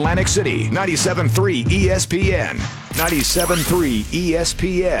Atlantic City, 97.3 ESPN. 97.3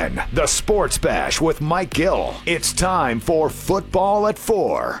 ESPN, the Sports Bash with Mike Gill. It's time for Football at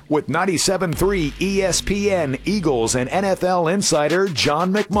 4 with 97.3 ESPN Eagles and NFL insider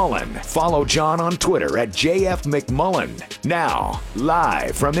John McMullen. Follow John on Twitter at JFMcMullen. Now,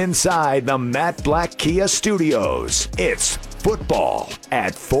 live from inside the Matt Black Kia Studios, it's Football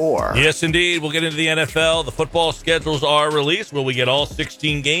at 4. Yes, indeed. We'll get into the NFL. The football schedules are released. Will we get all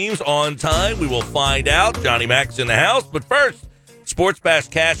 16 games on time? We will find out. Johnny Mac's in the house. But first, Sports Bash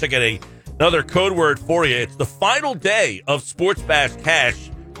Cash. I got another code word for you. It's the final day of Sports Bash Cash.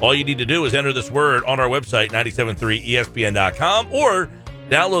 All you need to do is enter this word on our website, 973ESPN.com, or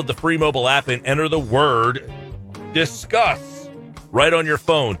download the free mobile app and enter the word discuss right on your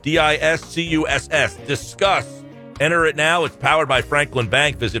phone. DISCUSS. Discuss. Enter it now. It's powered by Franklin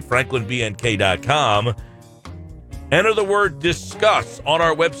Bank. Visit franklinbnk.com. Enter the word discuss on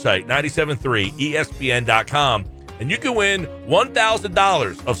our website, 973ESPN.com, and you can win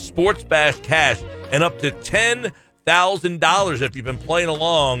 $1,000 of Sports Bash Cash and up to $10,000 if you've been playing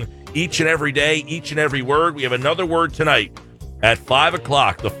along each and every day, each and every word. We have another word tonight at 5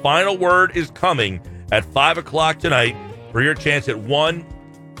 o'clock. The final word is coming at 5 o'clock tonight for your chance at $1,000.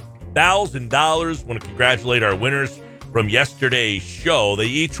 Want to congratulate our winners from yesterday's show. They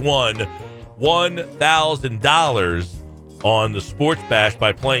each won $1,000 on the Sports Bash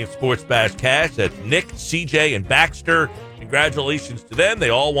by playing Sports Bash Cash. That's Nick, CJ, and Baxter. Congratulations to them. They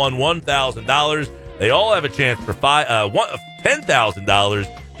all won $1,000. They all have a chance for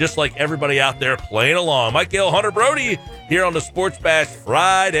 $10,000, just like everybody out there playing along. Mike Gill, Hunter Brody here on the Sports Bash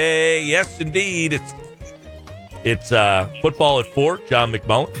Friday. Yes, indeed. It's Football at 4. John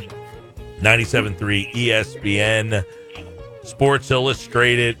McMullen. 97.3 ESPN, Sports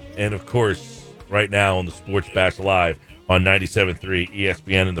Illustrated, and of course, right now on the Sports Bash Live on 97.3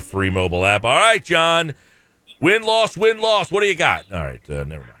 ESPN and the free mobile app. All right, John. Win, loss, win, loss. What do you got? All right,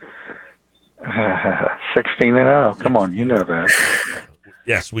 never mind. 16-0. Come on, you know that.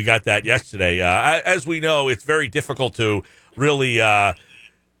 Yes, we got that yesterday. As we know, it's very difficult to really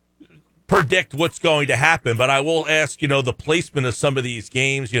predict what's going to happen, but I will ask, the placement of some of these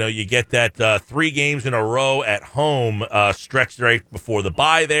games. You get that 3 games in a row at home stretched right before the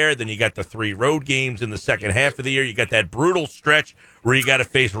bye there. Then you got the 3 road games in the second half of the year. You got that brutal stretch where you got to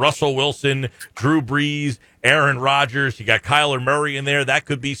face Russell Wilson, Drew Brees, Aaron Rodgers. You got Kyler Murray in there. That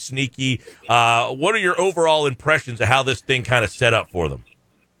could be sneaky. What are your overall impressions of how this thing kind of set up for them?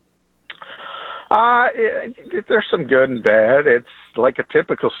 There's some good and bad. It's like a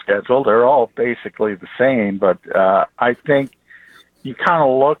typical schedule. They're all basically the same, but I think you kind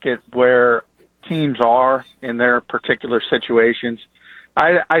of look at where teams are in their particular situations.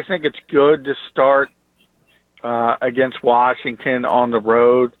 I think it's good to start against Washington on the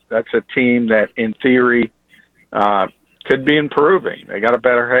road. That's a team that, in theory, could be improving. They got a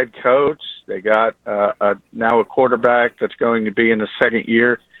better head coach. They got now a quarterback that's going to be in the second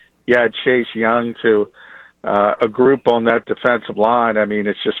year. You had Chase Young to a group on that defensive line. I mean,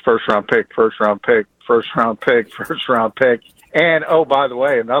 it's just first-round pick, and, oh, by the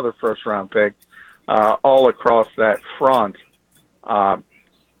way, another first-round pick all across that front. And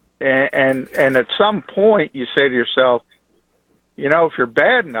at some point you say to yourself, if you're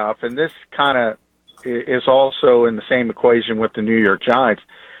bad enough, and this kind of is also in the same equation with the New York Giants,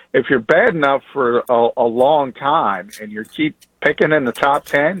 if you're bad enough for a long time and you keep picking in the top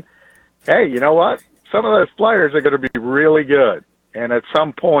 10, hey, you know what? Some of those players are going to be really good. And at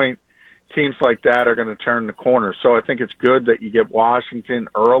some point, teams like that are going to turn the corner. So I think it's good that you get Washington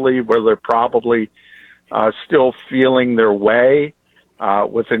early where they're probably still feeling their way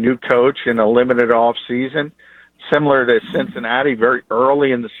with a new coach in a limited off season. Similar to Cincinnati, very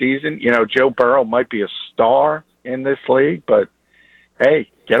early in the season. Joe Burrow might be a star in this league, but, hey,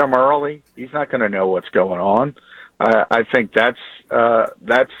 get him early. He's not going to know what's going on. I think that's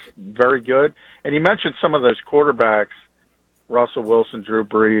very good. And you mentioned some of those quarterbacks, Russell Wilson, Drew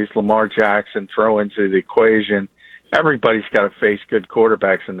Brees, Lamar Jackson, throw into the equation. Everybody's got to face good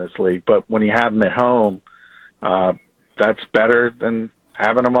quarterbacks in this league, but when you have them at home, that's better than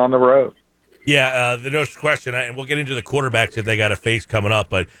having them on the road. Yeah, there's no question, and we'll get into the quarterbacks that they got to face coming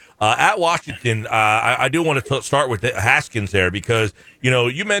up. But at Washington, I do want to start with Haskins there because,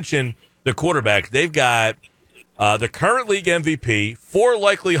 you mentioned the quarterbacks. They've got the current league MVP, 4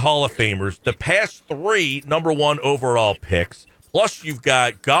 likely Hall of Famers, the past 3 number 1 overall picks, plus you've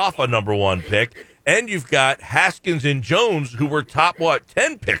got Goff, a number 1 pick, and you've got Haskins and Jones, who were top,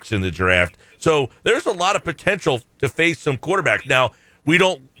 10 picks in the draft. So there's a lot of potential to face some quarterbacks. Now, we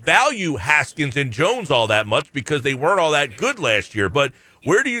don't value Haskins and Jones all that much because they weren't all that good last year. But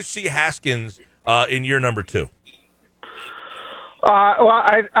Where do you see Haskins in year number 2?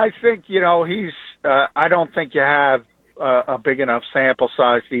 I think, he's I don't think you have a big enough sample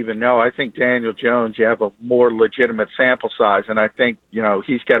size to even know. I think Daniel Jones, you have a more legitimate sample size, and I think,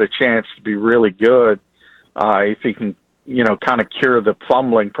 he's got a chance to be really good if he can, kind of cure the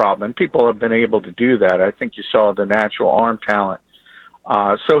fumbling problem. And people have been able to do that. I think you saw the natural arm talent.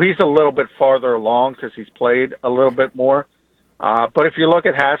 So he's a little bit farther along because he's played a little bit more. But if you look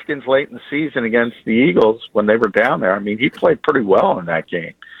at Haskins late in the season against the Eagles when they were down there, I mean, he played pretty well in that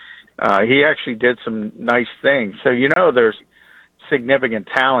game. He actually did some nice things. So, there's significant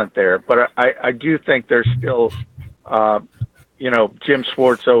talent there. But I do think there's still, Jim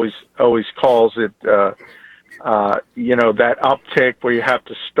Schwartz always calls it, that uptick where you have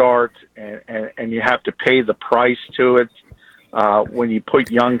to start and you have to pay the price to it when you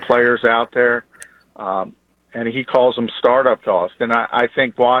put young players out there. And he calls them startup costs. And I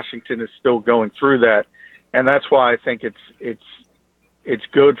think Washington is still going through that. And that's why I think it's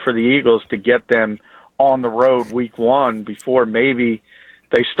good for the Eagles to get them on the road week 1 before maybe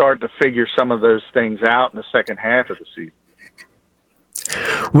they start to figure some of those things out in the second half of the season.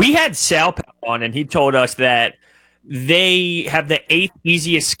 We had Sal on, and he told us that they have the 8th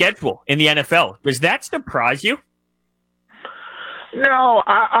easiest schedule in the NFL. Does that surprise you? No,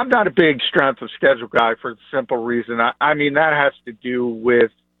 I'm not a big strength of schedule guy for the simple reason. I mean, that has to do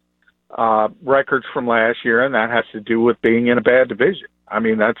with records from last year, and that has to do with being in a bad division. I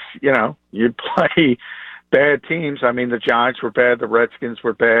mean, that's, you play bad teams. I mean, the Giants were bad, the Redskins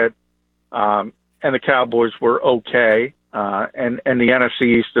were bad, and the Cowboys were okay. And the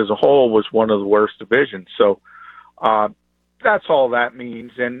NFC East as a whole was one of the worst divisions. So that's all that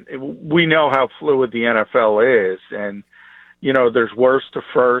means. And we know how fluid the NFL is. And, there's worst to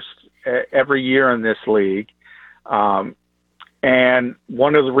first every year in this league. And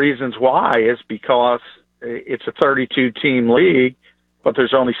one of the reasons why is because it's a 32-team league, but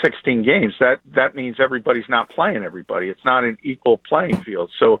there's only 16 games. That means everybody's not playing everybody. It's not an equal playing field.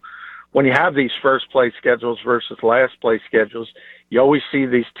 So when you have these first-place schedules versus last-place schedules, you always see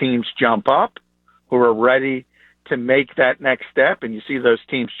these teams jump up who are ready to make that next step, and you see those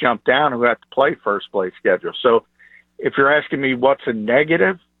teams jump down who have to play first-place schedule. So if you're asking me what's a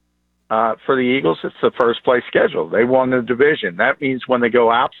negative for the Eagles, it's the first-place schedule. They won the division. That means when they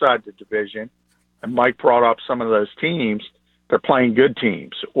go outside the division, and Mike brought up some of those teams, they're playing good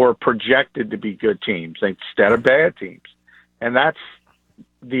teams or projected to be good teams instead of bad teams. And that's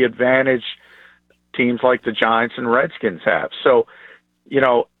the advantage teams like the Giants and Redskins have. So,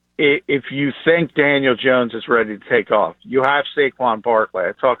 if you think Daniel Jones is ready to take off, you have Saquon Barkley.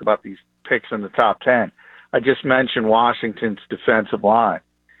 I talk about these picks in the top 10. I just mentioned Washington's defensive line.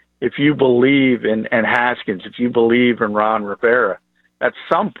 If you believe in Haskins, if you believe in Ron Rivera, at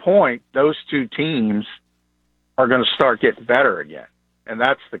some point, those two teams are going to start getting better again. And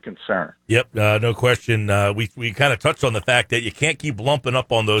that's the concern. Yep, no question. We kind of touched on the fact that you can't keep lumping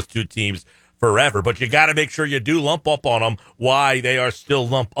up on those two teams forever, but you got to make sure you do lump up on them why they are still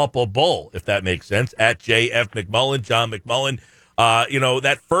lump-upable, if that makes sense. At JF McMullen, John McMullen,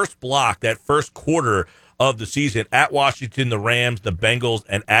 that first block, that first quarter of the season at Washington, the Rams, the Bengals,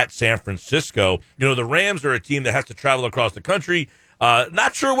 and at San Francisco. The Rams are a team that has to travel across the country.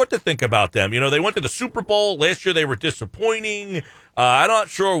 Not sure what to think about them. They went to the Super Bowl. Last year they were disappointing. I'm not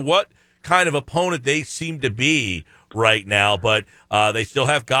sure what kind of opponent they seem to be right now, but they still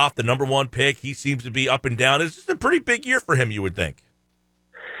have Goff, the number 1 pick. He seems to be up and down. It's just a pretty big year for him, you would think.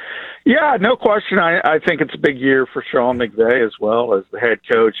 Yeah, no question. I think it's a big year for Sean McVay as well as the head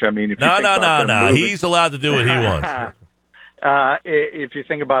coach. I mean, no. He's allowed to do what he wants. If you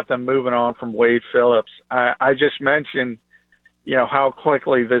think about them moving on from Wade Phillips, I just mentioned, how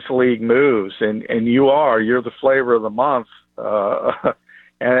quickly this league moves, and you're the flavor of the month,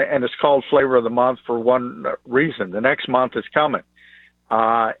 and it's called flavor of the month for one reason. The next month is coming,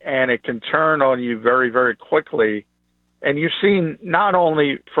 and it can turn on you very, very quickly. And you've seen not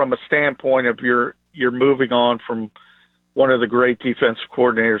only from a standpoint of you're moving on from one of the great defensive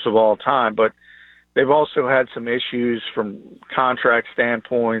coordinators of all time, but they've also had some issues from contract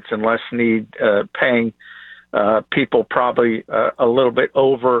standpoints and less need paying people probably a little bit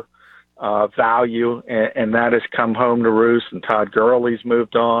over value, and that has come home to roost. And Todd Gurley's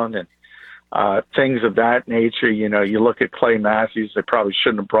moved on, and things of that nature. You look at Clay Matthews; they probably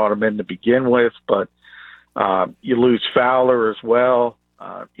shouldn't have brought him in to begin with, but you lose Fowler as well.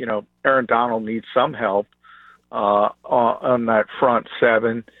 Aaron Donald needs some help on that front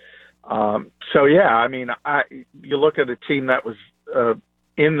seven. So yeah, I mean, you look at a team that was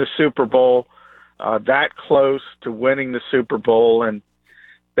in the Super Bowl, that close to winning the Super Bowl, and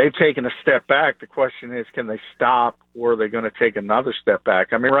they've taken a step back. The question is, can they stop, or are they going to take another step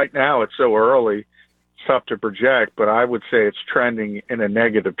back? I mean, right now it's so early, it's tough to project, but I would say it's trending in a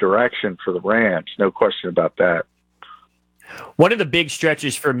negative direction for the Rams. No question about that. One of the big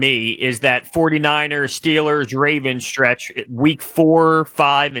stretches for me is that 49ers, Steelers, Ravens stretch, week 4,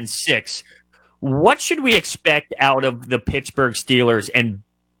 5, and 6. What should we expect out of the Pittsburgh Steelers and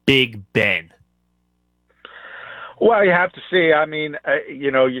Big Ben? Well, you have to see. I mean,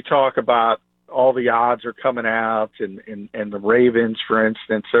 you talk about all the odds are coming out, and the Ravens, for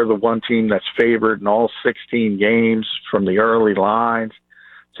instance, they're the one team that's favored in all 16 games from the early lines.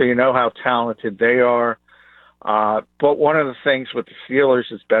 So you know how talented they are. But one of the things with the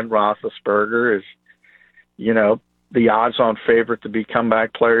Steelers is Ben Roethlisberger is, the odds-on favorite to be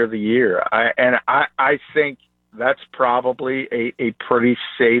comeback player of the year. I think that's probably a pretty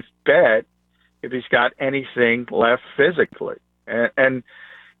safe bet if he's got anything left physically. And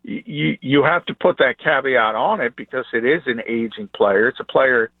you have to put that caveat on it because it is an aging player. It's a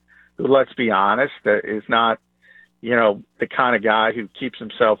player who, let's be honest, that is not, the kind of guy who keeps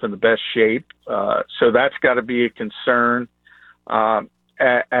himself in the best shape. So that's got to be a concern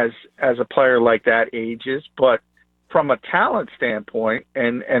as a player like that ages. But from a talent standpoint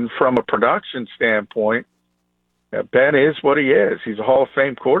and from a production standpoint, Ben is what he is. He's a Hall of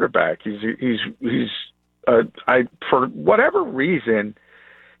Fame quarterback. For whatever reason,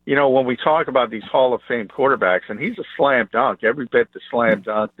 when we talk about these Hall of Fame quarterbacks, and he's a slam dunk, every bit the slam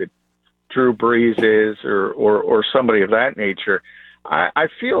dunk that Drew Brees is or somebody of that nature. I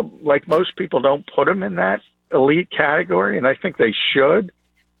feel like most people don't put him in that elite category, and I think they should.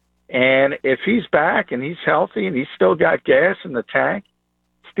 And if he's back and he's healthy and he's still got gas in the tank,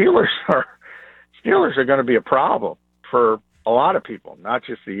 Steelers are going to be a problem for a lot of people, not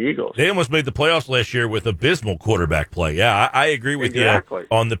just the Eagles. They almost made the playoffs last year with abysmal quarterback play. Yeah, I agree with you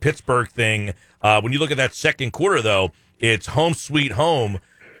on the Pittsburgh thing. When you look at that second quarter, though, it's home sweet home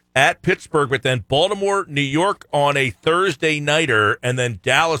at Pittsburgh, but then Baltimore, New York on a Thursday nighter, and then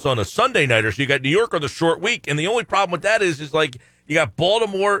Dallas on a Sunday nighter. So you got New York on the short week, and the only problem with that is like you got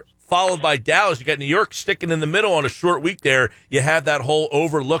Baltimore followed by Dallas. You got New York sticking in the middle on a short week there. You have that whole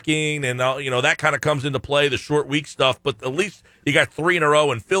overlooking, and that kind of comes into play, the short week stuff. But at least you got 3 in a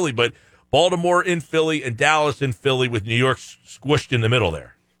row in Philly. But Baltimore in Philly and Dallas in Philly with New York squished in the middle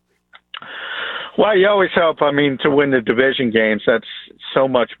there. Well, you always hope, to win the division games. That's so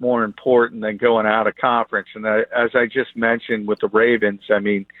much more important than going out of conference. And as I just mentioned with the Ravens,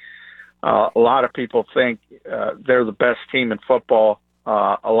 a lot of people think they're the best team in football.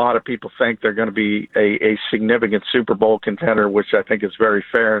 A lot of people think they're going to be a significant Super Bowl contender, which I think is very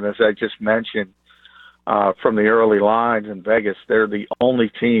fair. And as I just mentioned, from the early lines in Vegas, they're the only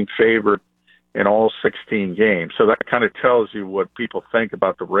team favored in all 16 games. So that kind of tells you what people think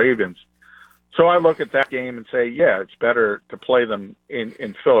about the Ravens. So I look at that game and say, yeah, it's better to play them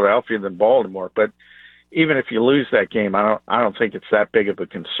in Philadelphia than Baltimore. But even if you lose that game, I don't think it's that big of a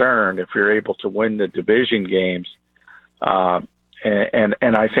concern if you're able to win the division games. And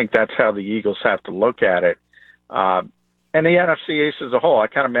I think that's how the Eagles have to look at it. And the NFC East as a whole, I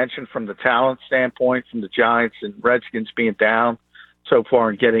kind of mentioned from the talent standpoint, from the Giants and Redskins being down so far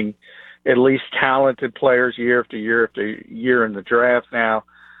and getting at least talented players year after year after year in the draft now.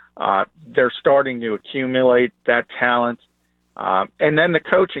 They're starting to accumulate that talent. And then the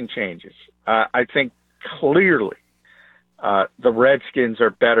coaching changes. I think clearly the Redskins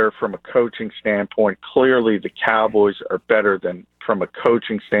are better from a coaching standpoint. Clearly the Cowboys are better than from a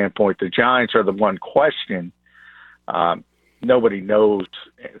coaching standpoint. The Giants are the one question. Nobody knows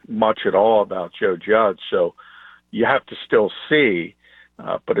much at all about Joe Judge, so you have to still see.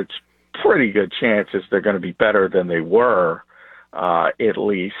 But it's pretty good chances they're going to be better than they were. At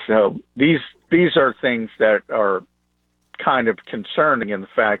least. So these are things that are kind of concerning in the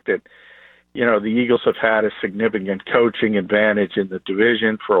fact that, the Eagles have had a significant coaching advantage in the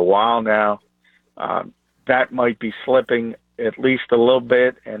division for a while now. That might be slipping at least a little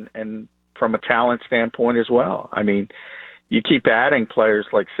bit and from a talent standpoint as well. You keep adding players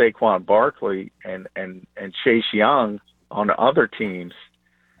like Saquon Barkley and Chase Young on other teams.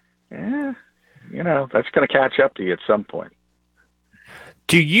 That's going to catch up to you at some point.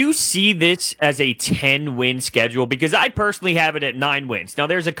 Do you see this as a 10-win schedule? Because I personally have it at 9 wins. Now,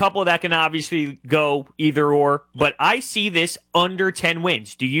 there's a couple that can obviously go either or, but I see this under 10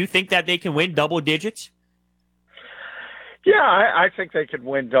 wins. Do you think that they can win double digits? Yeah, I think they could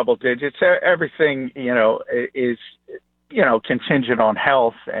win double digits. Everything, is, contingent on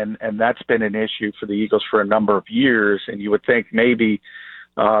health, and that's been an issue for the Eagles for a number of years. And you would think maybe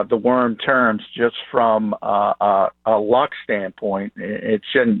the worm terms just from a luck standpoint. It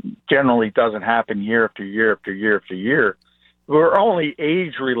generally doesn't happen year after year after year after year. We're only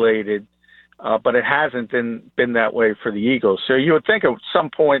age related, but it hasn't been that way for the Eagles. So you would think at some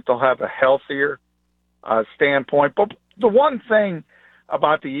point they'll have a healthier standpoint. But the one thing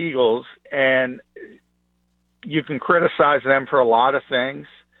about the Eagles, and you can criticize them for a lot of things,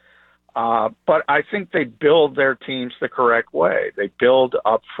 but I think they build their teams the correct way. They build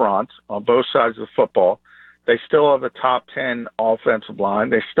up front on both sides of the football. They still have a top 10 offensive line.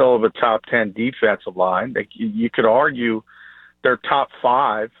 They still have a top 10 defensive line. You could argue they're top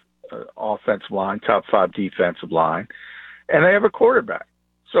 5 offensive line, top 5 defensive line, and they have a quarterback.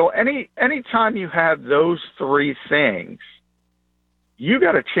 So anytime you have those three things, you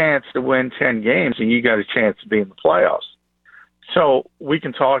got a chance to win 10 games and you got a chance to be in the playoffs. So we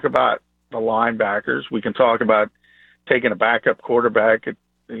can talk about the linebackers. We can talk about taking a backup quarterback at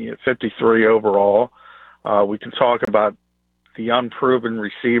 53 overall. We can talk about the unproven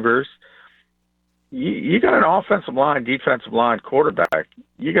receivers. You got an offensive line, defensive line, quarterback.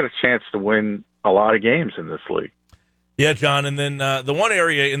 You got a chance to win a lot of games in this league. Yeah, John. And then the one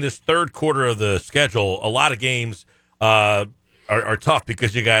area in this third quarter of the schedule, a lot of games are tough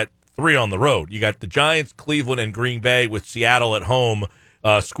because you got 3 on the road. You got the Giants, Cleveland, and Green Bay with Seattle at home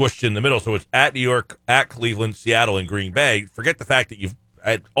squished in the middle. So it's at New York, at Cleveland, Seattle, and Green Bay. Forget the fact that you've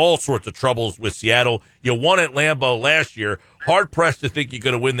had all sorts of troubles with Seattle. You won at Lambeau last year. Hard-pressed to think you're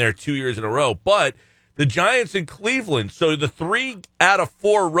going to win there 2 years in a row. But the Giants and Cleveland, so the 3 out of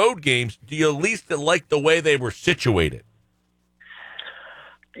 4 road games, do you at least like the way they were situated?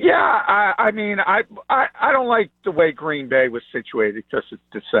 Yeah, I mean, I don't like the way Green Bay was situated because it's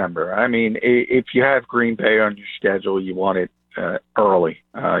December. I mean, if you have Green Bay on your schedule, you want it early.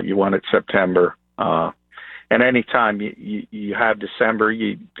 You want it September. And anytime you have December,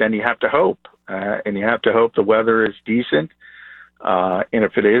 then you have to hope. And you have to hope the weather is decent. And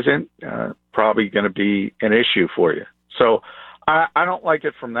if it isn't, probably going to be an issue for you. So I don't like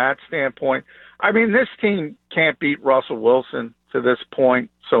it from that standpoint. I mean, this team can't beat Russell Wilson to this point.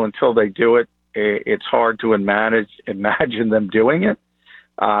 So until they do it, it's hard to imagine them doing it.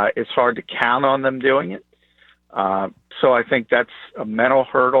 It's hard to count on them doing it. So I think that's a mental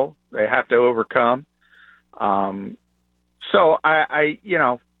hurdle they have to overcome. So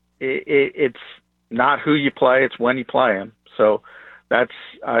it's not who you play, it's when you play them. So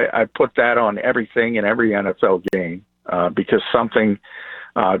I put that on everything in every NFL game, because something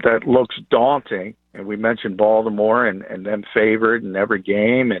that looks daunting, and we mentioned Baltimore and them favored in every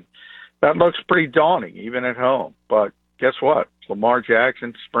game, and that looks pretty daunting even at home. But guess what? Lamar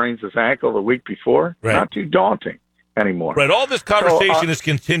Jackson sprains his ankle the week before. Right. Not too daunting anymore. Right. All this conversation is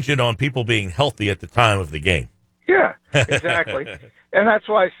contingent on people being healthy at the time of the game. Yeah, exactly. And that's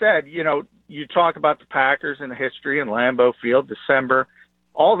why I said, you talk about the Packers and the history in Lambeau Field, December.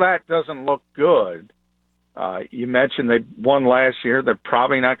 All that doesn't look good. You mentioned they won last year. They're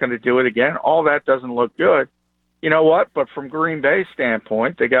probably not going to do it again. All that doesn't look good. You know what? But from Green Bay's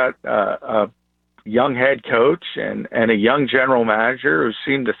standpoint, they got a young head coach and a young general manager who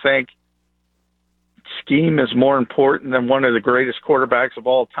seem to think scheme is more important than one of the greatest quarterbacks of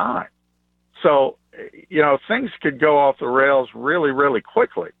all time. So, things could go off the rails really, really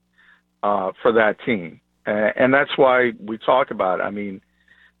quickly for that team. And that's why we talk about it. I mean,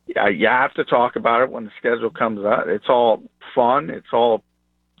 you have to talk about it when the schedule comes out. It's all fun. It's all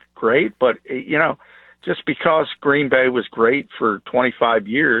great. But, just because Green Bay was great for 25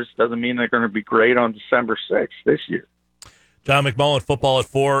 years doesn't mean they're going to be great on December 6th this year. John McMullen, Football at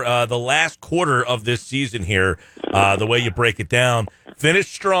 4. The last quarter of this season here, the way you break it down,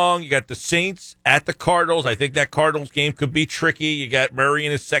 finished strong. You got the Saints at the Cardinals. I think that Cardinals game could be tricky. You got Murray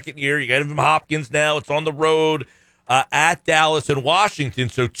in his second year. You got him Hopkins now. It's on the road at Dallas and Washington.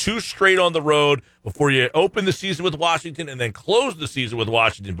 So 2 straight on the road before you open the season with Washington and then close the season with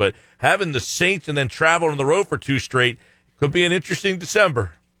Washington. But having the Saints and then travel on the road for 2 straight could be an interesting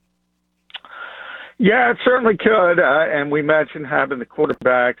December. Yeah, it certainly could. And we mentioned having the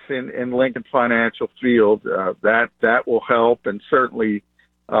quarterbacks in Lincoln Financial Field. That will help. And certainly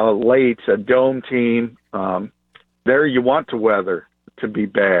late, a dome team, there you want the weather to be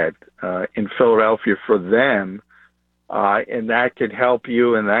bad in Philadelphia for them. And that could help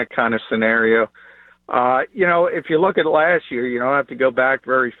you in that kind of scenario. If you look at last year, you don't have to go back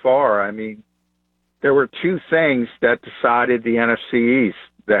very far. I mean, there were 2 things that decided the NFC East.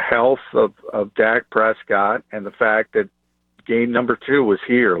 The health of Dak Prescott and the fact that game number 2 was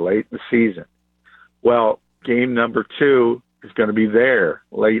here late in the season. Well, game number 2 is going to be there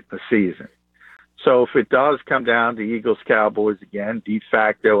late in the season. So if it does come down to Eagles-Cowboys again, de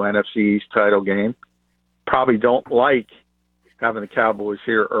facto NFC East title game, probably don't like having the Cowboys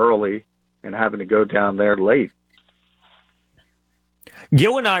here early and having to go down there late.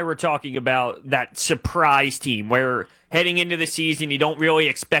 Gil and I were talking about that surprise team where heading into the season, you don't really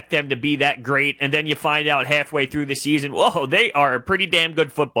expect them to be that great. And then you find out halfway through the season, whoa, they are a pretty damn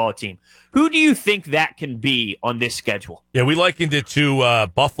good football team. Who do you think that can be on this schedule? Yeah, we likened it to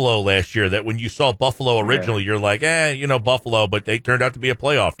Buffalo last year, that when you saw Buffalo originally, you're like, Buffalo, but they turned out to be a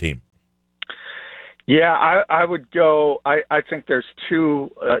playoff team. Yeah, I would go. I think there's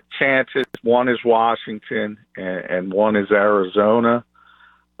two chances. One is Washington, and one is Arizona.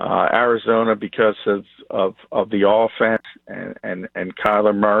 Arizona because of the offense and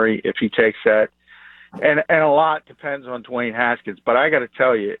Kyler Murray, if he takes that. And a lot depends on Dwayne Haskins. But I got to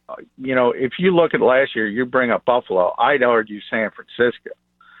tell you, if you look at last year, you bring up Buffalo, I'd argue San Francisco.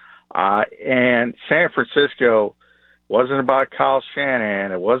 And San Francisco wasn't about Kyle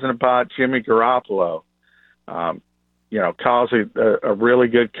Shanahan. It wasn't about Jimmy Garoppolo. Kyle's a really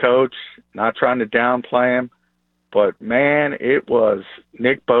good coach, not trying to downplay him. But, man, it was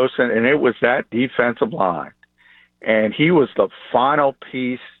Nick Bosa, and it was that defensive line. And he was the final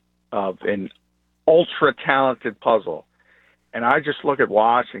piece of an ultra-talented puzzle. And I just look at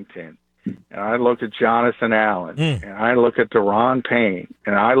Washington, and I look at Jonathan Allen, and I look at Deron Payne,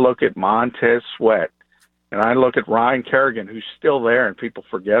 and I look at Montez Sweat, and I look at Ryan Kerrigan, who's still there and people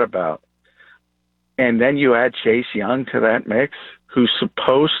forget about. And then you add Chase Young to that mix, who's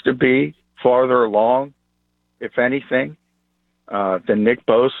supposed to be farther along, if anything, than Nick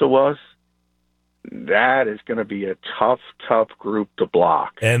Bosa was. That is going to be a tough group to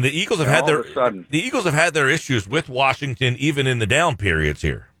block. And the Eagles have had their issues with Washington, even in the down periods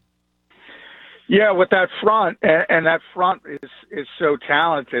here. Yeah, with that front, and that front is so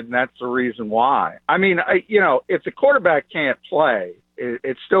talented, and that's the reason why. I mean, if the quarterback can't play,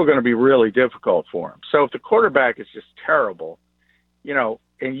 it's still going to be really difficult for him. So if the quarterback is just terrible,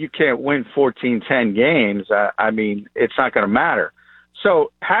 and you can't win 14-10 games, it's not going to matter.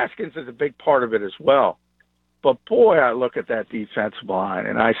 So Haskins is a big part of it as well. But, boy, I look at that defensive line,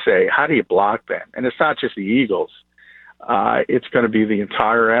 and I say, how do you block them? And it's not just the Eagles. It's going to be the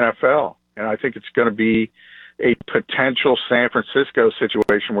entire NFL. And I think it's going to be a potential San Francisco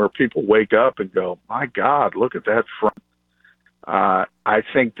situation where people wake up and go, my God, look at that front. I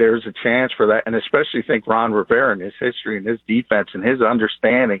think there's a chance for that, and especially think Ron Rivera and his history and his defense and his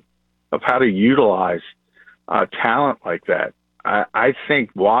understanding of how to utilize talent like that. I think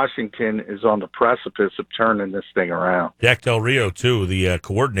Washington is on the precipice of turning this thing around. Jack Del Rio, too, the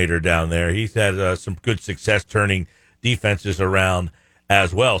coordinator down there, he's had some good success turning defenses around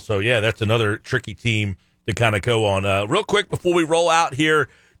as well. So, yeah, that's another tricky team to kind of go on. Real quick, before we roll out here,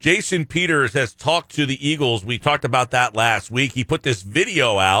 Jason Peters has talked to the Eagles. We talked about that last week. He put this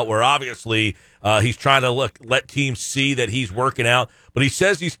video out where obviously he's trying to let teams see that he's working out, but he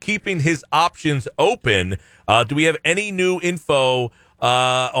says he's keeping his options open. Do we have any new info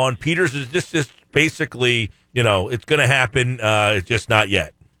on Peters? Is this just basically, it's going to happen, it's just not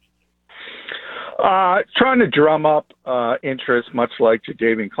yet? Trying to drum up interest, much like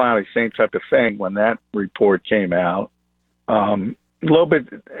Jadeveon Clowney, same type of thing when that report came out. A little bit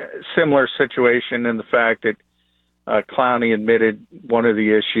similar situation in the fact that Clowney admitted one of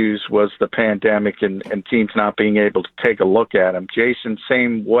the issues was the pandemic and teams not being able to take a look at him. Jason,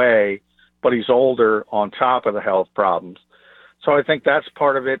 same way, but he's older on top of the health problems. So I think that's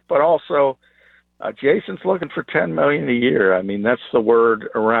part of it. But also, Jason's looking for $10 million a year. I mean, that's the word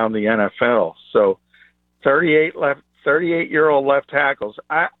around the NFL. So 38-year-old left tackles.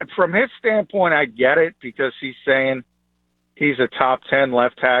 From his standpoint, I get it because he's saying he's a top 10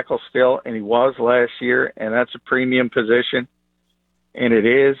 left tackle still, and he was last year, and that's a premium position, and it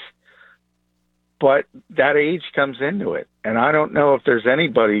is. But that age comes into it, and I don't know if there's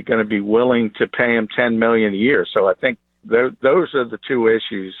anybody going to be willing to pay him $10 million a year. So I think those are the two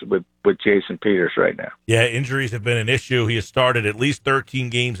issues with Jason Peters right now. Yeah, injuries have been an issue. He has started at least 13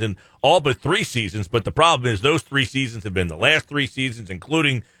 games in all but 3 seasons, but the problem is those 3 seasons have been the last 3 seasons,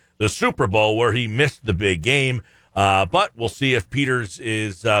 including the Super Bowl where he missed the big game. But we'll see if Peters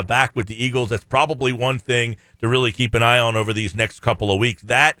is back with the Eagles. That's probably one thing to really keep an eye on over these next couple of weeks.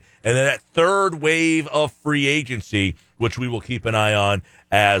 That and then that third wave of free agency, which we will keep an eye on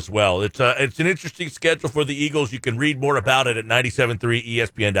as well. It's an interesting schedule for the Eagles. You can read more about it at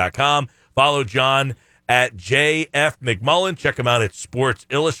 973ESPN.com. Follow John at JF McMullen. Check him out at Sports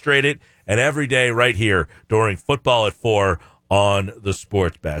Illustrated and every day right here during Football at 4 on the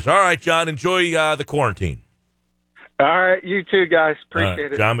Sports Bash. All right, John, enjoy the quarantine. All right, you too, guys.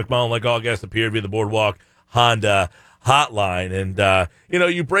 Appreciate it. John McMullen, like all guests, appeared to be the Boardwalk Honda hotline. And,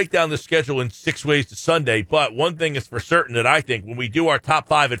 you break down the schedule in 6 ways to Sunday, but one thing is for certain that I think when we do our top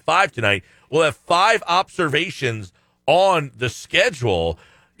 5 at 5 tonight, we'll have 5 observations on the schedule.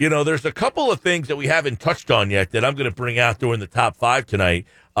 There's a couple of things that we haven't touched on yet that I'm going to bring out during the top 5 tonight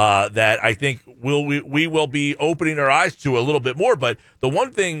that I think we will be opening our eyes to a little bit more. But the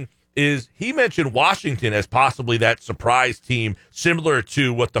one thing is he mentioned Washington as possibly that surprise team similar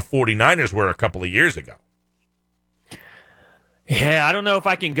to what the 49ers were a couple of years ago. Yeah, I don't know if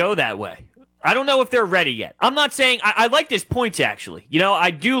I can go that way. I don't know if they're ready yet. I'm not saying I like his points, actually.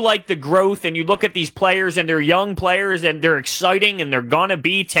 I do like the growth, and you look at these players, and they're young players, and they're exciting, and they're going to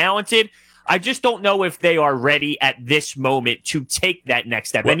be talented. I just don't know if they are ready at this moment to take that next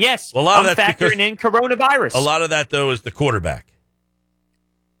step. Well, and yes, a lot I'm of that's factoring in coronavirus. A lot of that, though, is the quarterback.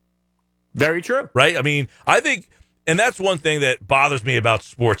 Very true. Right? I mean, I think, and that's one thing that bothers me about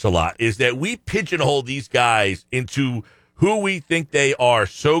sports a lot, is that we pigeonhole these guys into who we think they are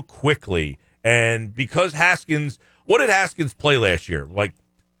so quickly. And because what did Haskins play last year?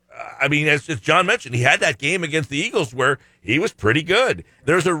 As John mentioned, he had that game against the Eagles where he was pretty good.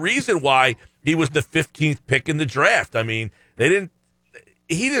 There's a reason why he was the 15th pick in the draft. I mean,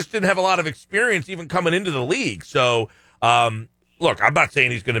 he just didn't have a lot of experience even coming into the league. So, look, I'm not saying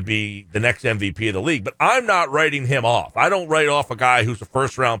he's going to be the next MVP of the league, but I'm not writing him off. I don't write off a guy who's a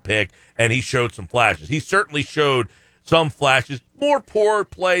first-round pick and he showed some flashes. He certainly showed some flashes, more poor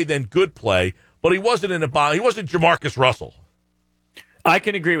play than good play, but he wasn't he wasn't Jamarcus Russell. I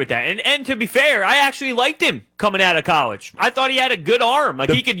can agree with that. And to be fair, I actually liked him coming out of college. I thought he had a good arm.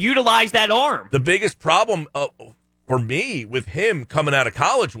 He could utilize that arm. The biggest problem for me with him coming out of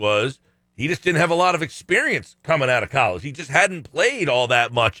college was he just didn't have a lot of experience coming out of college. He just hadn't played all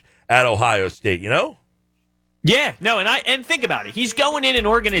that much at Ohio State, Yeah, no, and think about it. He's going in an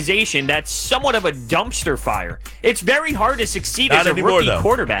organization that's somewhat of a dumpster fire. It's very hard to succeed Not as a anymore, rookie though.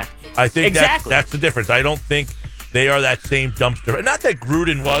 quarterback. I think exactly. that's the difference. I don't think they are that same dumpster. Not that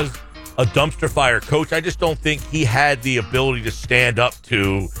Gruden was a dumpster fire coach. I just don't think he had the ability to stand up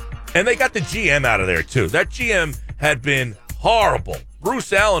to. And they got the GM out of there, too. That GM had been horrible.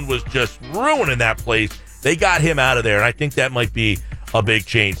 Bruce Allen was just ruining that place. They got him out of there, and I think that might be a big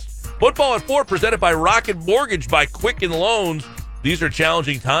change. Football at 4 presented by Rocket Mortgage by Quicken Loans. These are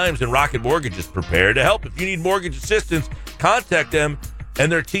challenging times, and Rocket Mortgage is prepared to help. If you need mortgage assistance, contact them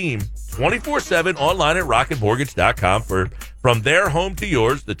and their team 24/7 online at rocketmortgage.com. From their home to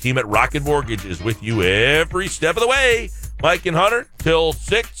yours, the team at Rocket Mortgage is with you every step of the way. Mike and Hunter till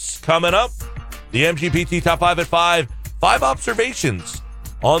 6 coming up. The MGPT Top 5 at 5. 5 observations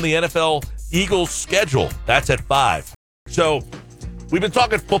on the NFL Eagles schedule. That's at 5. So we've been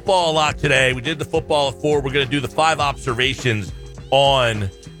talking football a lot today. We did the football at 4. We're going to do the 5 observations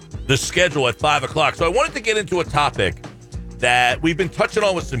on the schedule at 5 o'clock. So I wanted to get into a topic that we've been touching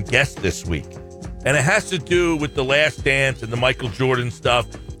on with some guests this week. And it has to do with The Last Dance and the Michael Jordan stuff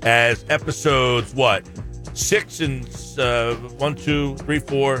as episodes, 6 and 1, 2, 3,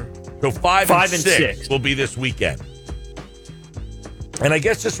 4. So 5 and 6 will be this weekend. And I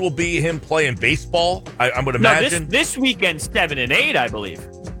guess this will be him playing baseball, I would imagine. This weekend, 7 and 8, I believe.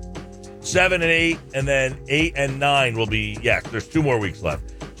 7 and 8, and then 8 and 9 will be, there's 2 more weeks left.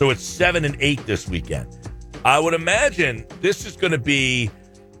 So it's 7 and 8 this weekend. I would imagine this is going to be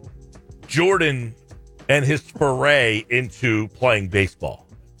Jordan and his foray into playing baseball,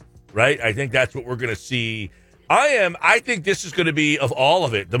 right? I think that's what we're going to see. I think this is going to be, of all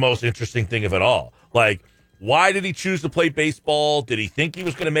of it, the most interesting thing of it all. Why did he choose to play baseball? Did he think he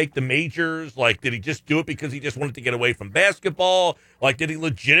was going to make the majors? Did he just do it because he just wanted to get away from basketball? Did he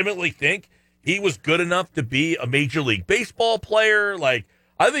legitimately think he was good enough to be a Major League Baseball player?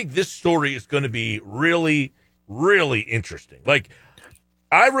 I think this story is going to be really, really interesting.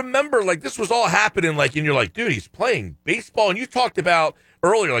 I remember, this was all happening, and you're like, dude, he's playing baseball. And you talked about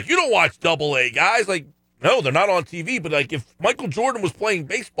earlier, you don't watch Double-A guys. No, they're not on TV. But, if Michael Jordan was playing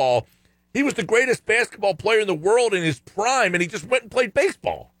baseball, he was the greatest basketball player in the world in his prime, and he just went and played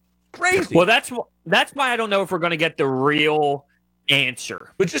baseball. Crazy. Well, that's why I don't know if we're going to get the real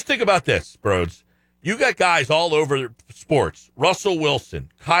answer. But just think about this, Broads. You got guys all over sports. Russell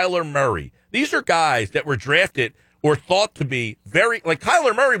Wilson, Kyler Murray. These are guys that were drafted or thought to be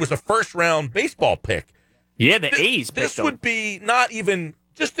Kyler Murray was a first-round baseball pick. Yeah, the A's picked This him. would be not even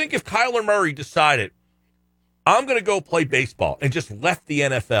 – just think if Kyler Murray decided, I'm going to go play baseball and just left the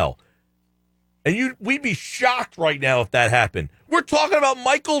NFL. And we'd be shocked right now if that happened. We're talking about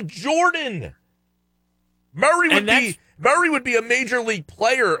Michael Jordan. Murray would be a major league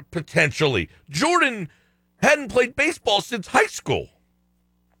player potentially. Jordan hadn't played baseball since high school.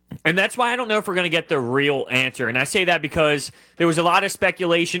 And that's why I don't know if we're going to get the real answer. And I say that because there was a lot of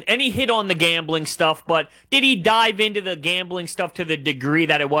speculation, and he hit on the gambling stuff, but did he dive into the gambling stuff to the degree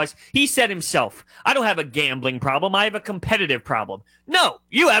that it was? He said himself, I don't have a gambling problem. I have a competitive problem. No,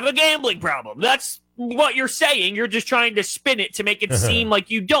 you have a gambling problem. That's what you're saying. You're just trying to spin it to make it seem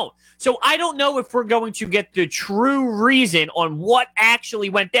like you don't. So I don't know if we're going to get the true reason on what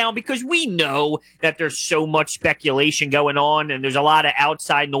actually went down, because we know that there's so much speculation going on and there's a lot of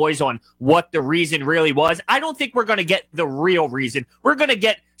outside noise on what the reason really was. I don't think we're going to get the real reason. We're going to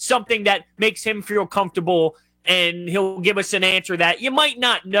get something that makes him feel comfortable, and he'll give us an answer that you might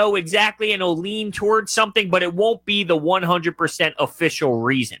not know exactly, and he'll lean towards something, but it won't be the 100% official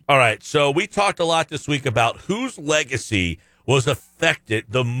reason. All right, so we talked a lot this week about whose legacy was affected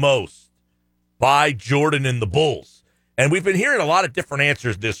the most by Jordan and the Bulls. And we've been hearing a lot of different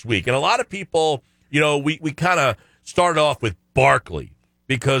answers this week. And a lot of people, we kind of started off with Barkley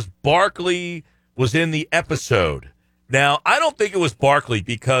because Barkley was in the episode. Now, I don't think it was Barkley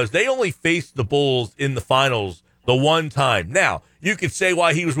because they only faced the Bulls in the finals the one time. Now, you could say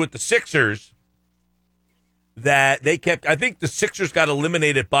why he was with the Sixers that they kept, I think the Sixers got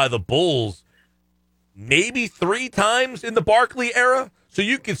eliminated by the Bulls maybe 3 times in the Barkley era. So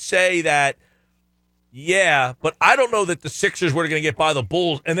you could say that, yeah, but I don't know that the Sixers were going to get by the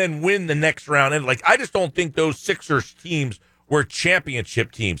Bulls and then win the next round. And I just don't think those Sixers teams were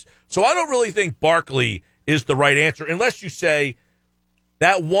championship teams. So I don't really think Barkley is the right answer, unless you say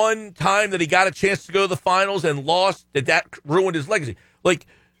that one time that he got a chance to go to the finals and lost, that ruined his legacy.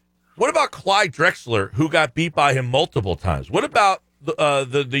 What about Clyde Drexler, who got beat by him multiple times? What about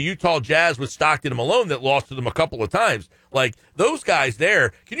the Utah Jazz with Stockton and Malone that lost to them a couple of times? Those guys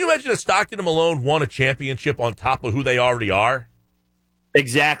there, can you imagine if Stockton and Malone won a championship on top of who they already are?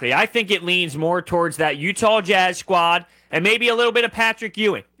 Exactly. I think it leans more towards that Utah Jazz squad and maybe a little bit of Patrick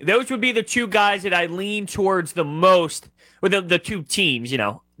Ewing. Those would be the two guys that I lean towards the most, with the two teams,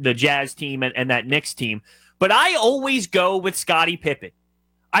 the Jazz team and that Knicks team. But I always go with Scottie Pippen.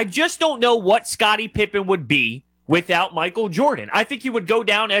 I just don't know what Scottie Pippen would be without Michael Jordan. I think he would go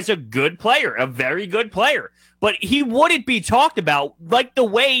down as a good player, a very good player. But he wouldn't be talked about like the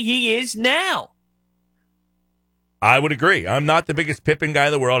way he is now. I would agree. I'm not the biggest Pippen guy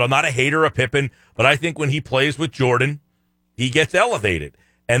in the world. I'm not a hater of Pippen, but I think when he plays with Jordan, he gets elevated.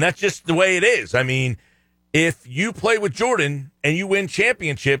 And that's just the way it is. I mean, if you play with Jordan and you win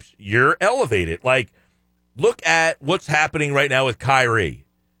championships, you're elevated. Look at what's happening right now with Kyrie.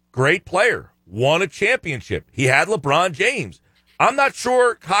 Great player. Won a championship. He had LeBron James. I'm not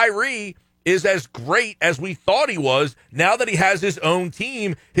sure Kyrie is as great as we thought he was. Now that he has his own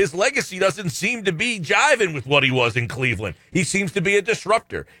team, his legacy doesn't seem to be jiving with what he was in Cleveland. He seems to be a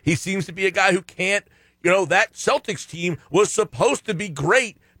disruptor. He seems to be a guy who can't, that Celtics team was supposed to be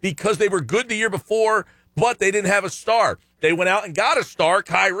great because they were good the year before, but they didn't have a star. They went out and got a star,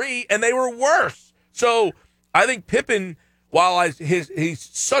 Kyrie, and they were worse. So I think Pippen, while he's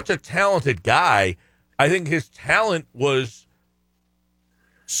such a talented guy, I think his talent was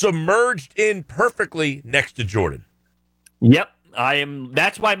submerged in perfectly next to Jordan. Yep,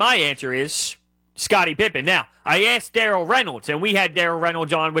 that's why my answer is Scottie Pippen. Now, I asked Darryl Reynolds, and we had Darryl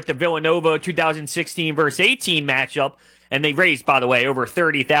Reynolds on with the Villanova 2016 versus 18 matchup, and they raised, by the way, over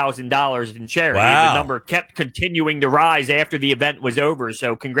 $30,000 in charity. Wow. The number kept continuing to rise after the event was over,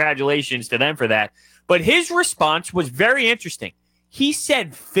 so congratulations to them for that. But his response was very interesting. He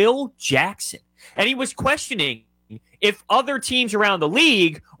said Phil Jackson, and he was questioning if other teams around the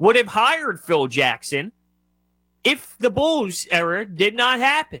league would have hired Phil Jackson if the Bulls era did not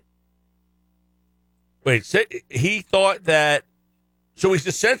happen. Wait, so he thought that, so he's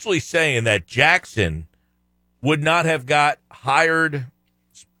essentially saying that Jackson would not have got hired.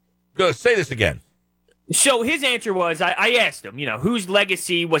 Go, say this again. So his answer was, I asked him, whose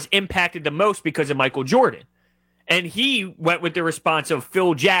legacy was impacted the most because of Michael Jordan? And he went with the response of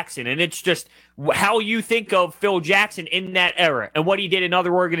Phil Jackson. And it's just how you think of Phil Jackson in that era and what he did in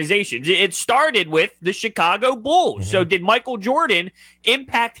other organizations. It started with the Chicago Bulls. Mm-hmm. So did Michael Jordan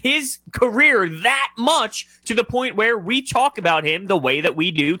impact his career that much to the point where we talk about him the way that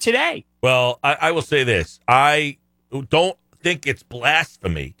we do today? Well, I will say this. I don't think it's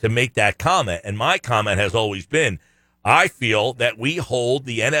blasphemy to make that comment. And my comment has always been, I feel that we hold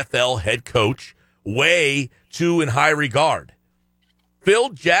the NFL head coach way too in high regard. Phil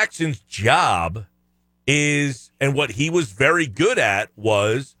Jackson's job is, and what he was very good at,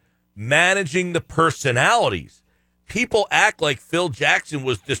 was managing the personalities. People act like Phil Jackson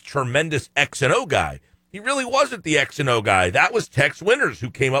was this tremendous X and O guy. He really wasn't the X and O guy. That was Tex Winters who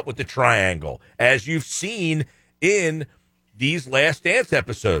came up with the triangle, as you've seen in these Last Dance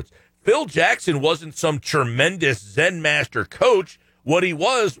episodes. Phil Jackson wasn't some tremendous Zen master coach. What he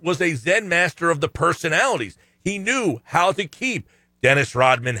was a Zen master of the personalities. He knew how to keep Dennis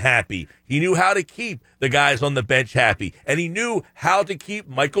Rodman happy. He knew how to keep the guys on the bench happy. And he knew how to keep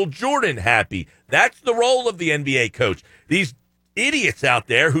Michael Jordan happy. That's the role of the NBA coach. These idiots out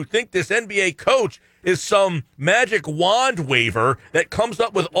there who think this NBA coach is some magic wand waver that comes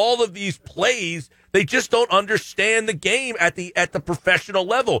up with all of these plays. They just don't understand the game at the professional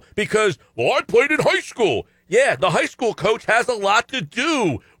level because, well, I played in high school. Yeah, the high school coach has a lot to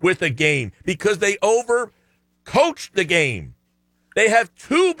do with the game because they over-coached the game. They have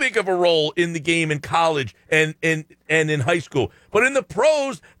too big of a role in the game in college and in high school. But in the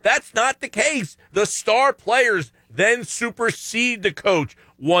pros, that's not the case. The star players then supersede the coach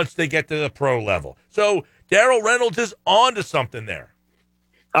once they get to the pro level. So Darrell Reynolds is on to something there.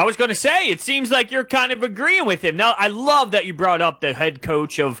 I was going to say, it seems like you're kind of agreeing with him. Now, I love that you brought up the head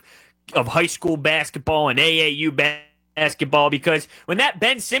coach of high school basketball and AAU basketball, because when that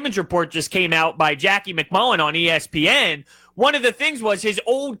Ben Simmons report just came out by Jackie McMullen on ESPN, one of the things was his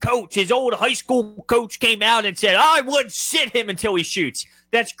old coach, his old high school coach came out and said, I would sit him until he shoots.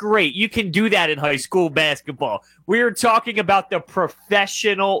 That's great. You can do that in high school basketball. We're talking about the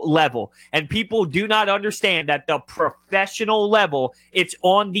professional level, and people do not understand that the professional level, it's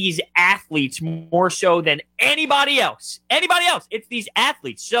on these athletes more so than anybody else. Anybody else, it's these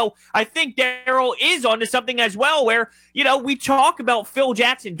athletes. So I think Darrell is onto something as well where, we talk about Phil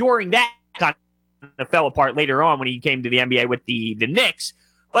Jackson during that kind of fell apart later on when he came to the NBA with the Knicks.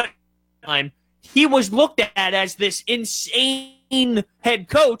 But he was looked at as this insane head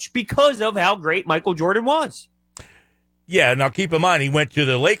coach because of how great Michael Jordan was. Yeah, now keep in mind, he went to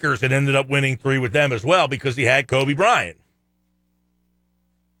the Lakers and ended up winning 3 with them as well because he had Kobe Bryant.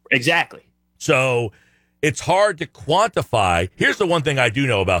 Exactly. So it's hard to quantify. Here's the one thing I do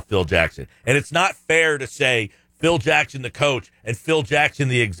know about Phil Jackson, and it's not fair to say Phil Jackson, the coach, and Phil Jackson,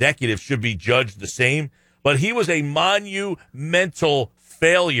 the executive, should be judged the same, but he was a monumental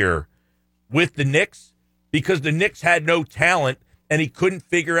failure with the Knicks because the Knicks had no talent and he couldn't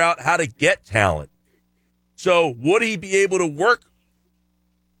figure out how to get talent. So would he be able to work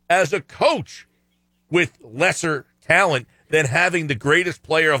as a coach with lesser talent than having the greatest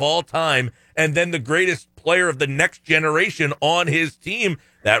player of all time and then the greatest player of the next generation on his team?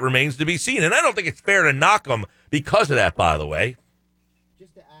 That remains to be seen. And I don't think it's fair to knock him because of that, by the way.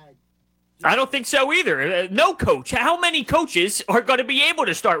 I don't think so either. No coach. How many coaches are going to be able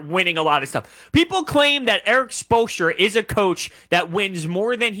to start winning a lot of stuff? People claim that Eric Spoelstra is a coach that wins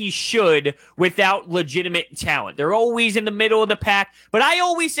more than he should without legitimate talent. They're always in the middle of the pack. But I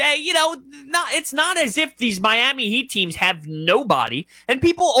always say, it's not as if these Miami Heat teams have nobody. And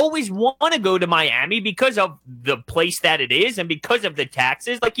people always want to go to Miami because of the place that it is and because of the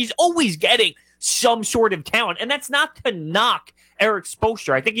taxes. Like, he's always getting some sort of talent. And that's not to knock Eric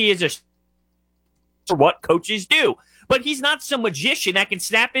Spoelstra. I think he is for what coaches do. But he's not some magician that can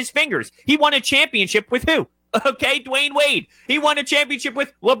snap his fingers. He won a championship with who? Okay, Dwayne Wade. He won a championship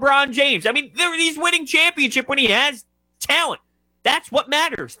with LeBron James. I mean, he's winning championship when he has talent. That's what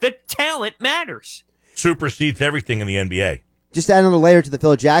matters. The talent matters. Supersedes everything in the NBA. Just to add another layer to the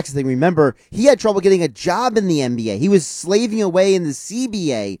Phil Jackson thing, remember, he had trouble getting a job in the NBA. He was slaving away in the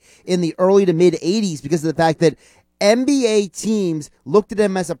CBA in the early to mid-'80s because of the fact that NBA teams looked at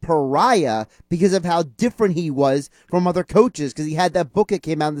him as a pariah because of how different he was from other coaches, because he had that book that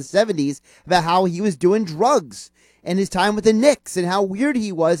came out in the 70s about how he was doing drugs and his time with the Knicks and how weird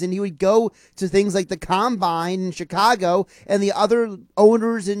he was. And he would go to things like the Combine in Chicago, and the other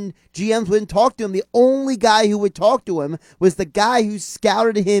owners and GMs wouldn't talk to him. The only guy who would talk to him was the guy who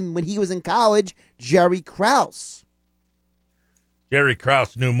scouted him when he was in college, Jerry Krause. Jerry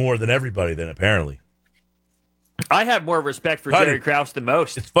Krause knew more than everybody then, apparently. I have more respect for Jerry Krause than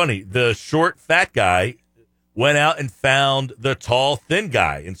most. It's funny. The short, fat guy went out and found the tall, thin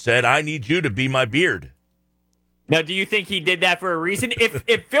guy and said, I need you to be my beard. Now, do you think he did that for a reason?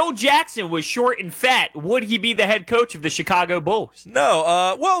 If Phil Jackson was short and fat, would he be the head coach of the Chicago Bulls?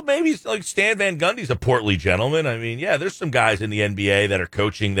 No. Well, maybe like Stan Van Gundy's a portly gentleman. I mean, yeah, there's some guys in the NBA that are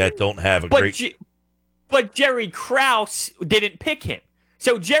coaching that don't have a great... But Jerry Krause didn't pick him.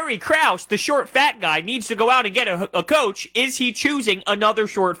 So Jerry Krause, the short, fat guy, needs to go out and get a coach. Is he choosing another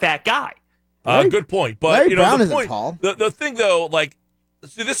short, fat guy? Good point. But Larry Brown isn't point, tall. The thing, though,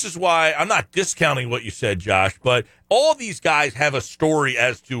 see, this is why I'm not discounting what you said, Josh, but all these guys have a story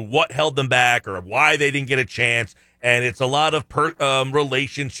as to what held them back or why they didn't get a chance. and it's a lot of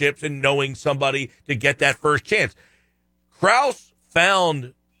relationships and knowing somebody to get that first chance. Krause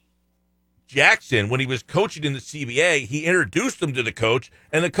found Jackson when he was coaching in the CBA. He introduced him to the coach,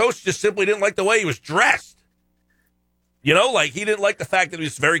 and the coach just simply didn't like the way he was dressed. You know, like he didn't like the fact that he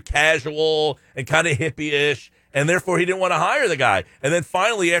was very casual and kind of hippie-ish, and therefore he didn't want to hire the guy. And then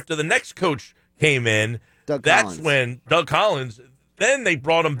finally, after the next coach came in, when Doug Collins, then they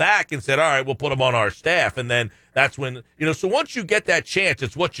brought him back and said, all right, we'll put him on our staff. And then that's when, so once you get that chance,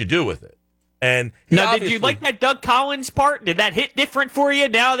 it's what you do with it. And now, did you like that Doug Collins part? Did that hit different for you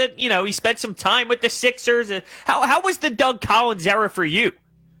now that, he spent some time with the Sixers? How was the Doug Collins era for you?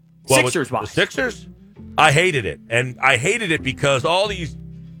 Sixers-wise. The Sixers? I hated it. And I hated it because all these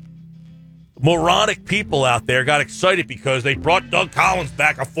moronic people out there got excited because they brought Doug Collins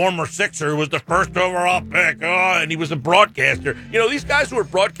back, a former Sixer who was the first overall pick, and he was a broadcaster. These guys who are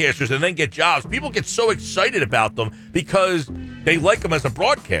broadcasters and then get jobs, people get so excited about them because they like them as a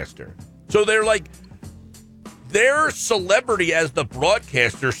broadcaster. So they're like, their celebrity as the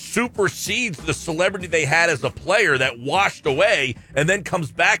broadcaster supersedes the celebrity they had as a player that washed away and then comes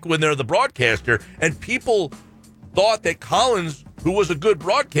back when they're the broadcaster. And people thought that Collins, who was a good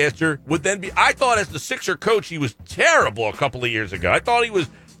broadcaster, would then be. I thought as the Sixer coach, he was terrible a couple of years ago. I thought he was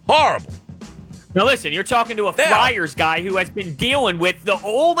horrible. Now, listen, you're talking to a Flyers guy who has been dealing with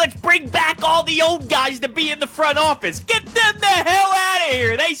let's bring back all the old guys to be in the front office. Get them the hell out of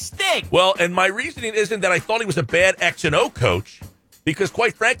here. They stink. Well, and my reasoning isn't that I thought he was a bad X and O coach, because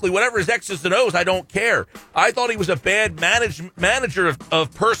quite frankly, whatever his X's and O's, I don't care. I thought he was a bad manager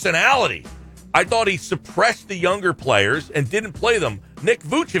of personality. I thought he suppressed the younger players and didn't play them. Nick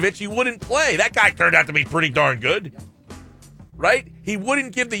Vucevic, he wouldn't play. That guy turned out to be pretty darn good. Right? He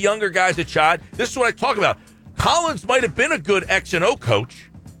wouldn't give the younger guys a shot. This is what I talk about. Collins might have been a good X and O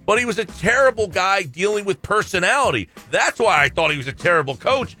coach, but he was a terrible guy dealing with personality. That's why I thought he was a terrible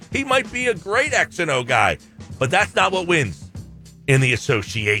coach. He might be a great X and O guy, but that's not what wins in the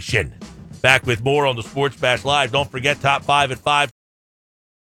association. Back with more on the Sports Bash Live. Don't forget Top 5 at 5.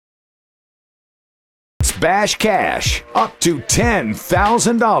 Bash Cash up to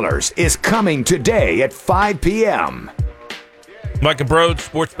 $10,000 is coming today at 5 p.m. Mike and Broads,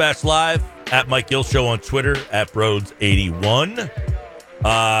 Sports Bash Live, at Mike Gill Show on Twitter, at Broads81.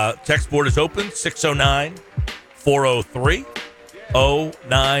 Text board is open,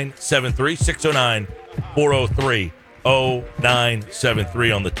 609-403-0973,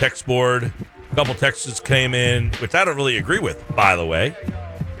 609-403-0973 on the text board. A couple texts came in, which I don't really agree with, by the way.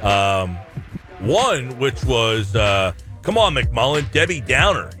 One, which was, come on, McMullen, Debbie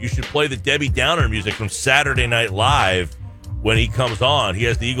Downer. You should play the Debbie Downer music from Saturday Night Live when he comes on. He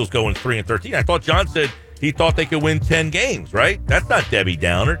has the Eagles going 3-13. I thought John said he thought they could win 10 games, right? That's not Debbie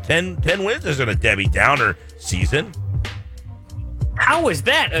Downer. 10 wins isn't a Debbie Downer season. How was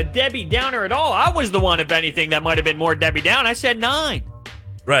that a Debbie Downer at all? I was the one, if anything, that might have been more Debbie Downer. I said 9.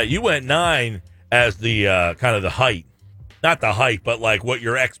 Right, you went 9 as the kind of the height. Not the height, but like what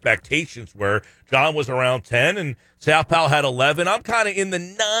your expectations were. John was around 10, and South Powell had 11. I'm kind of in the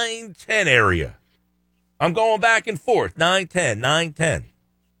 9-10 area. I'm going back and forth, 9-10, 9-10.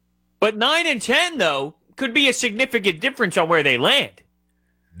 But 9 and 10, though, could be a significant difference on where they land.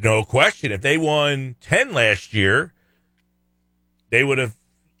 No question. If they won 10 last year, they would have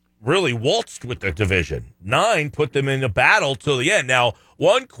really waltzed with the division. 9 put them in a battle till the end. Now,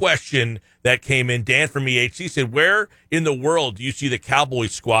 one question that came in, Dan from EHC said, where in the world do you see the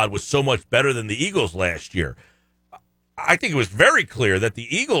Cowboys squad was so much better than the Eagles last year? I think it was very clear that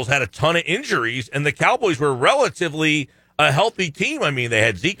the Eagles had a ton of injuries and the Cowboys were relatively a healthy team. I mean, they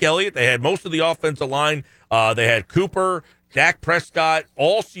had Zeke Elliott. They had most of the offensive line. They had Cooper, Dak Prescott.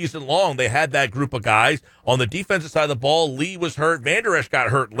 All season long, they had that group of guys. On the defensive side of the ball, Lee was hurt. Van Der Esch got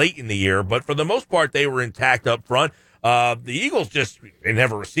hurt late in the year, but for the most part, they were intact up front. The Eagles they didn't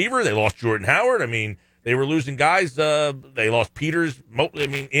have a receiver. They lost Jordan Howard. I mean, they were losing guys. They lost Peters,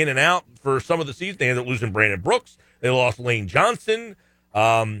 in and out for some of the season. They ended up losing Brandon Brooks. They lost Lane Johnson.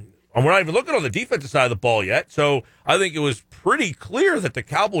 And we're not even looking on the defensive side of the ball yet. So I think it was pretty clear that the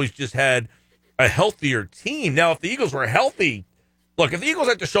Cowboys just had a healthier team. Now, if the Eagles were healthy, look, if the Eagles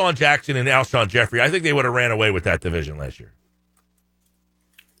had Deshaun Jackson and Alshon Jeffrey, I think they would have ran away with that division last year.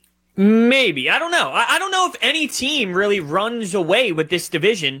 Maybe. I don't know. I don't know if any team really runs away with this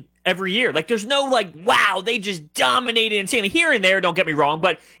division every year. Like, there's no, wow, they just dominated insanely. Here and there, don't get me wrong,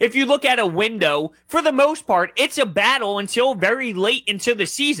 but if you look at a window, for the most part, it's a battle until very late into the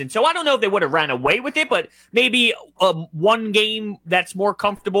season. So I don't know if they would have ran away with it, but maybe one game that's more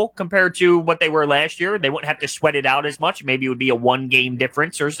comfortable compared to what they were last year. They wouldn't have to sweat it out as much. Maybe it would be a one-game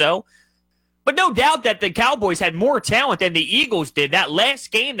difference or so. But no doubt that the Cowboys had more talent than the Eagles did. That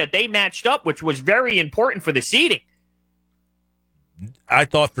last game that they matched up, which was very important for the seeding. I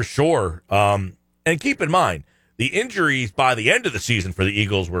thought for sure. And keep in mind, the injuries by the end of the season for the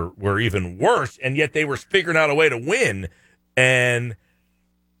Eagles were even worse, and yet they were figuring out a way to win. And,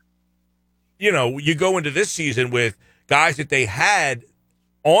 you go into this season with guys that they had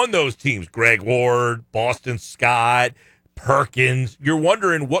on those teams, Greg Ward, Boston Scott, Perkins. You're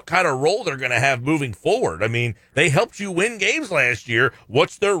wondering what kind of role they're going to have moving forward. I mean, they helped you win games last year.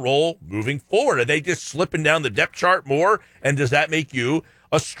 What's their role moving forward? Are they just slipping down the depth chart more? And does that make you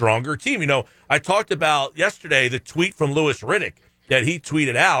a stronger team? I talked about yesterday the tweet from Louis Riddick that he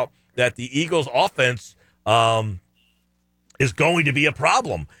tweeted out that the Eagles offense is going to be a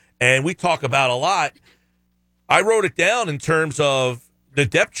problem. And we talk about a lot. I wrote it down in terms of the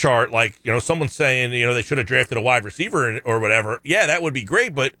depth chart, like, someone's saying, they should have drafted a wide receiver or whatever. Yeah, that would be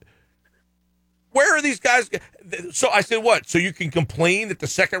great, but where are these guys? So I said, what? So you can complain that the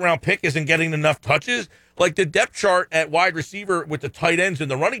second-round pick isn't getting enough touches? Like the depth chart at wide receiver with the tight ends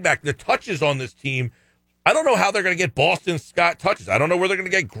and the running back, the touches on this team, I don't know how they're going to get Boston Scott touches. I don't know where they're going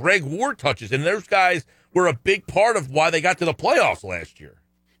to get Greg Ward touches. And those guys were a big part of why they got to the playoffs last year.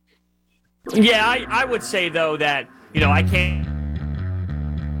 Yeah, I would say, though, that, I can't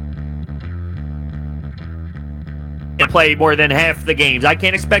play more than half the games. I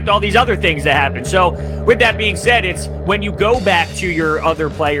can't expect all these other things to happen. So with that being said, it's when you go back to your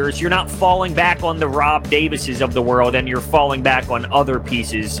other players, you're not falling back on the Rob Davises of the world, and you're falling back on other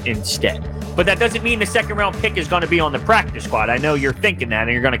pieces instead. But that doesn't mean the second-round pick is going to be on the practice squad. I know you're thinking that,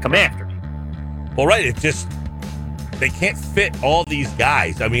 and you're going to come after me. Well, right. It's just they can't fit all these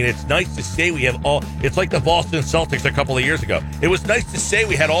guys. I mean, it's nice to say we have all. It's like the Boston Celtics a couple of years ago. It was nice to say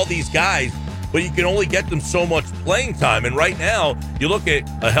we had all these guys, but you can only get them so much playing time. And right now, you look at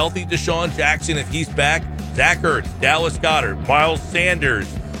a healthy Deshaun Jackson if he's back, Zach Ertz, Dallas Goedert, Miles Sanders.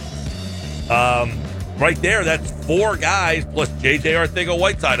 Right there, that's 4 guys plus J.J.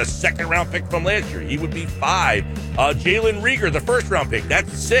 Arcega-Whiteside, a second-round pick from last year. He would be 5. Jalen Reagor, the first-round pick,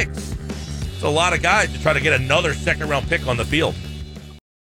 that's 6. It's a lot of guys to try to get another second-round pick on the field.